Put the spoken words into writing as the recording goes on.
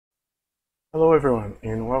Hello everyone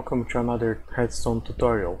and welcome to another redstone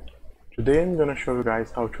tutorial. Today I'm gonna show you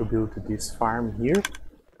guys how to build this farm here.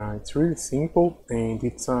 It's really simple and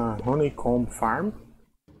it's a honeycomb farm.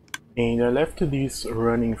 And I left this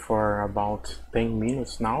running for about 10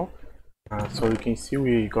 minutes now. So you can see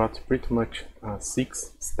we got pretty much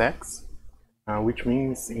 6 stacks, which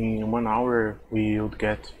means in 1 hour we would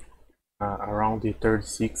get around the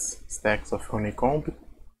 36 stacks of honeycomb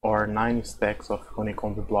or 9 stacks of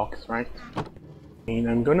honeycomb blocks, right? And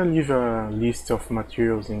I'm gonna leave a list of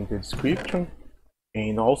materials in the description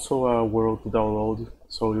and also a world download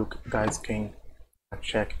so you guys can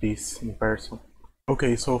check this in person.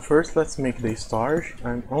 Okay, so first let's make the storage.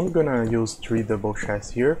 I'm only gonna use 3 double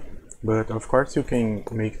chests here, but of course you can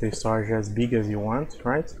make the storage as big as you want,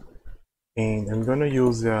 right? And I'm gonna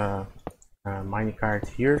use a minecart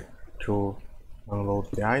here to unload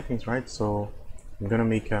the items, right? So I'm gonna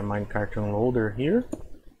make a minecart unloader here.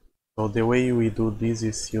 So the way we do this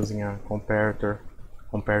is using a comparator,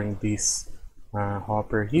 comparing this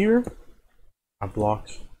hopper here, a block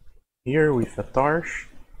here with a torch,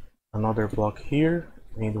 another block here,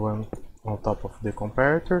 and one on top of the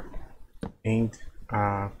comparator, and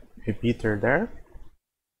a repeater there.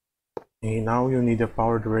 And now you need a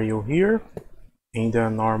powered rail here, and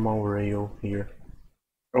a normal rail here.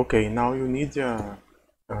 Okay, now you need a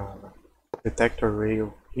detector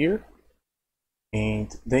rail here.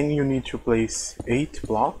 And then you need to place 8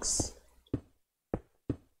 blocks,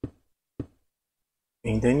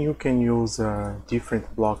 and then you can use a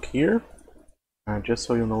different block here. Just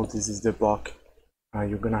so you know, this is the block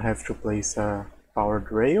you're gonna have to place a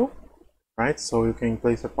powered rail, right? So you can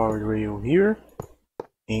place a powered rail here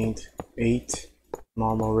and 8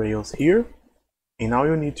 normal rails here, and now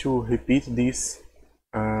you need to repeat this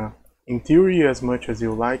in theory as much as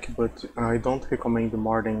you like, but I don't recommend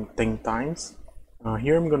more than 10 times.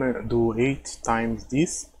 Here I'm gonna do 8 times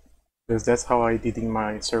this, because that's how I did in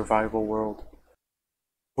my survival world.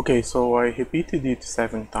 Okay, so I repeated it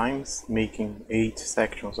 7 times, making 8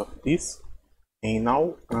 sections of this. And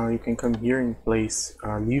now you can come here and place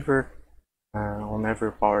a lever on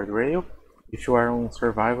every powered rail. If you are on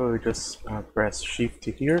survival, you just press shift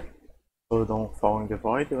here, so you don't fall in the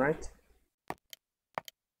void, right?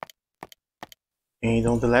 And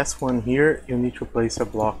on the last one here, you need to place a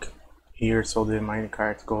block here so the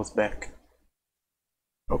minecart goes back.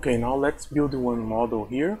 Okay, now let's build one model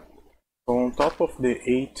here. So on top of the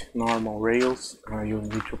 8 normal rails, you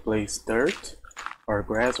need to place dirt or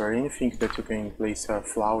grass or anything that you can place a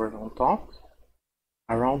flower on top.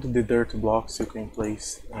 Around the dirt blocks you can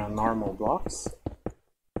place normal blocks.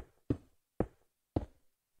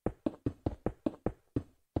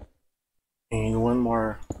 And one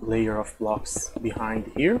more layer of blocks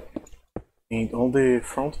behind here. And on the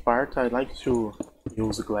front part I like to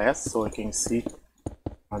use glass so I can see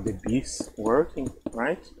the bees working,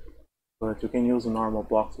 right? But you can use normal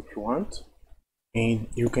blocks if you want. And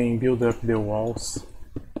you can build up the walls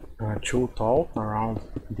too tall around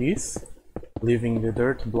this, leaving the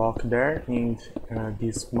dirt block there and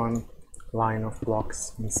this one line of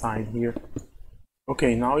blocks inside here.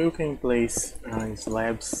 Okay, now you can place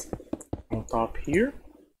slabs on top here,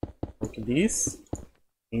 like this,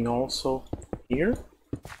 and also here.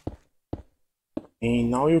 And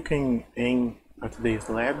now you can aim at the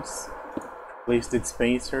slabs, place the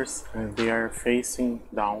dispensers, and they are facing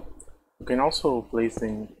down. You can also place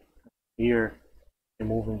them here,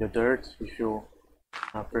 removing the dirt if you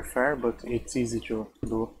prefer, but it's easy to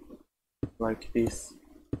do like this.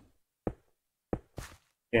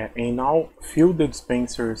 Yeah, and now fill the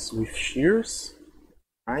dispensers with shears,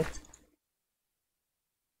 right?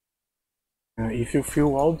 If you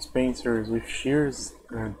fill all dispensers with shears,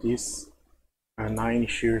 this 9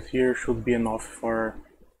 shears here should be enough for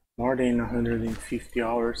more than 150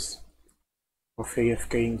 hours of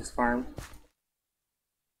AFK in this farm.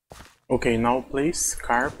 Okay, now place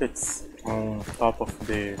carpets on top of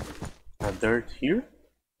the dirt here.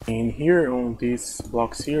 And here on these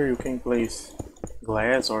blocks here you can place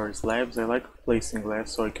glass or slabs. I like placing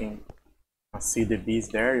glass so I can see the bees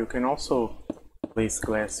there. You can also place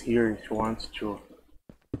glass here if you want to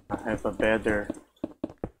have a better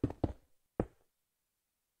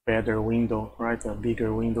window, right? A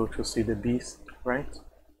bigger window to see the bees, right?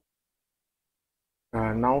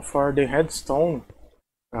 Now for the headstone,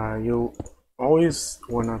 you always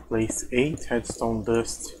wanna place 8 headstone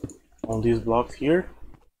dust on these blocks here,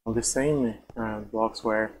 on the same blocks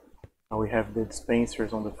where we have the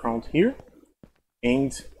dispensers on the front here,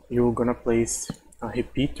 and you're gonna place a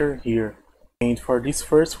repeater here. And for this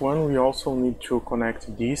first one we also need to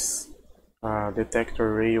connect this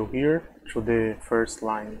detector rail here to the first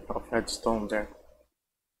line of redstone there.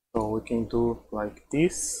 So we can do like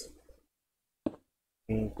this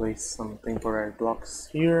and place some temporary blocks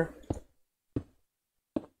here.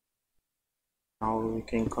 Now we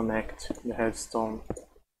can connect the redstone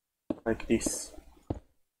like this.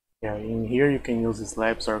 Yeah, in here you can use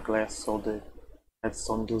slabs or glass, so the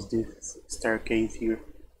redstone does this staircase here.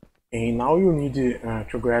 And now you need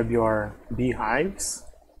to grab your beehives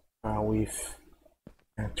with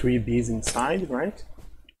 3 bees inside, right?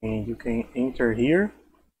 And you can enter here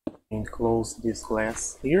and close this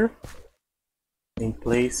glass here and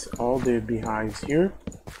place all the beehives here.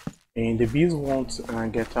 And the bees won't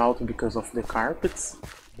get out because of the carpets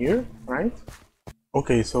here, right?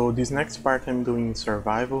 Okay, so this next part I'm doing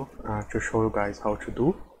survival to show you guys how to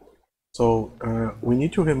do. So we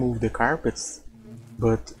need to remove the carpets,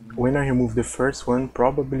 but when I remove the first one,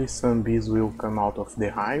 probably some bees will come out of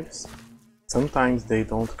the hives. Sometimes they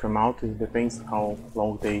don't come out, it depends how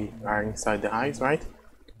long they are inside the hives, right?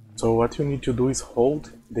 So what you need to do is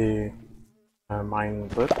hold the mine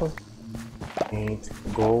button and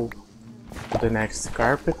go to the next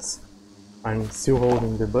carpets. I'm still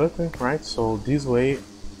holding the button, right? So this way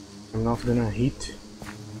I'm not gonna hit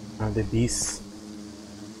the bees,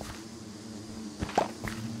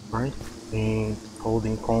 right? And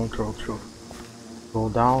holding control to go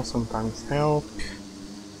down sometimes help.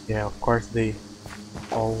 Yeah, of course they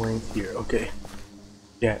all went here. Okay.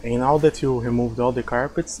 Yeah, and now that you removed all the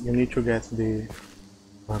carpets, you need to get the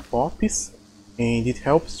poppies, and it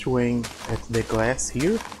helps to aim at the glass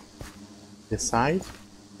here, the side.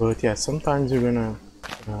 But yeah, sometimes you're gonna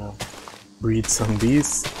breed some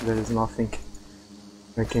bees. There is nothing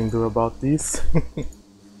I can do about this.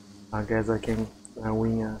 I guess I can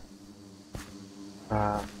win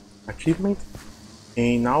a achievement.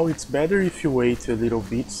 And now it's better if you wait a little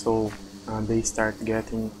bit so they start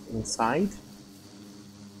getting inside.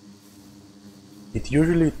 It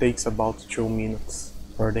usually takes about 2 minutes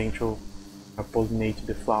for them to pollinate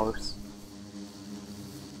the flowers.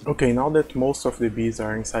 Okay, now that most of the bees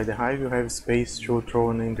are inside the hive, you have space to throw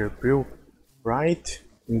an enderpearl right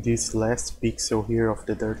in this last pixel here of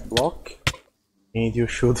the dirt block, and you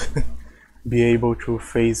should be able to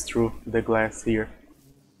phase through the glass here,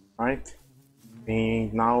 right?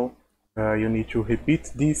 And now you need to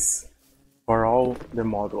repeat this for all the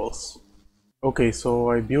models. Okay, so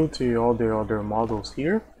I built all the other models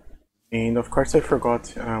here, and of course I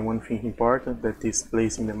forgot one thing important, that is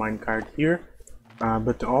placing the minecart here.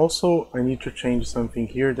 But also I need to change something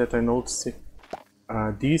here that I noticed.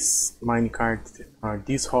 This minecart,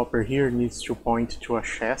 this hopper here needs to point to a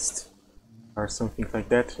chest or something like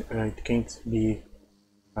that. It can't be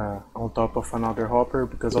on top of another hopper,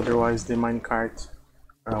 because otherwise the minecart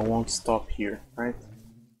won't stop here, right?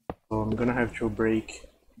 So I'm gonna have to break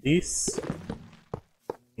this,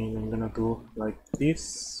 and I'm gonna do like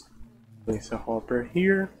this, place a hopper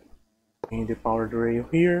here and the powered rail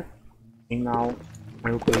here. And now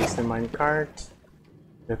I will place the minecart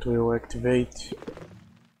that will activate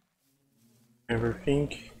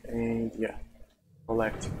everything, and yeah,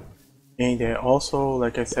 collect. And also,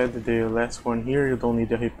 like I said, the last one here, you don't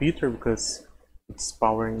need a repeater because it's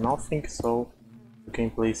powering nothing, so you can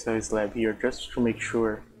place a slab here just to make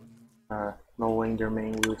sure no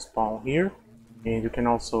enderman will spawn here. And you can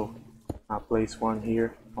also place one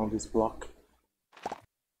here on this block.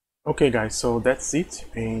 Okay guys, so that's it,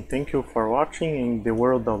 and thank you for watching, and the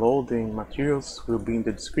world download and materials will be in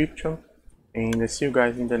the description, and I see you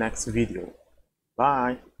guys in the next video.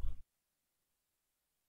 Bye!